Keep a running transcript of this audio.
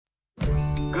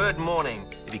Good morning.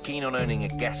 If you're keen on owning a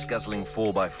gas-guzzling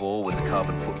 4x4 with the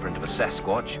carbon footprint of a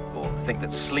Sasquatch, or think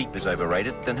that sleep is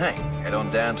overrated, then hey, head on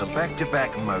down to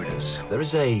Back-to-Back Motors. There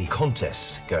is a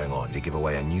contest going on to give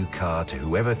away a new car to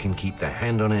whoever can keep their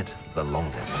hand on it the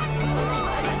longest. Good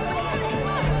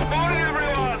morning,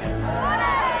 everyone!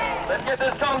 Morning! Let's get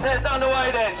this contest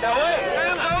underway then, shall we?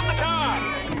 Hands on the car!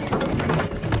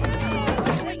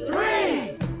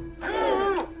 3,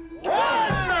 2,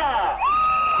 1!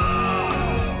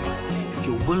 If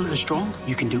your will is strong,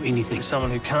 you can do anything.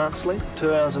 Someone who can't sleep,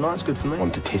 2 hours a night's good for me. I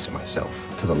want to test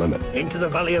myself to the limit. Into the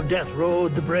Valley of Death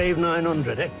rode the brave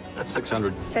 900, eh? That's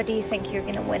 600. So do you think you're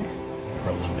going to win?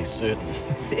 Probably certain.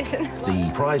 Certain.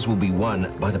 The prize will be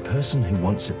won by the person who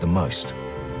wants it the most.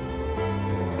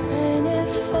 Rain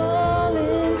is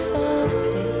falling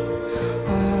softly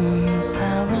on the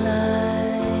power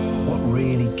line. What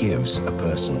really gives a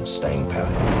person staying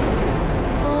power?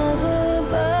 All the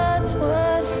birds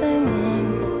were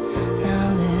singing,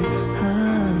 now they're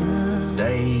heard.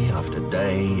 Day after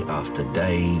day after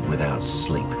day without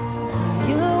sleep.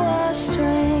 You are a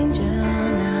stranger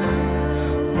now,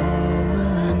 or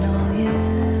will I know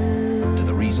you? Do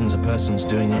the reasons a person's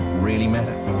doing it really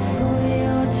matter? For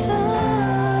your touch.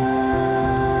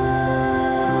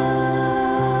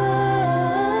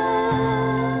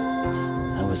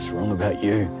 I was wrong about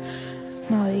you.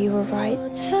 No, you were right.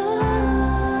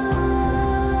 Touch.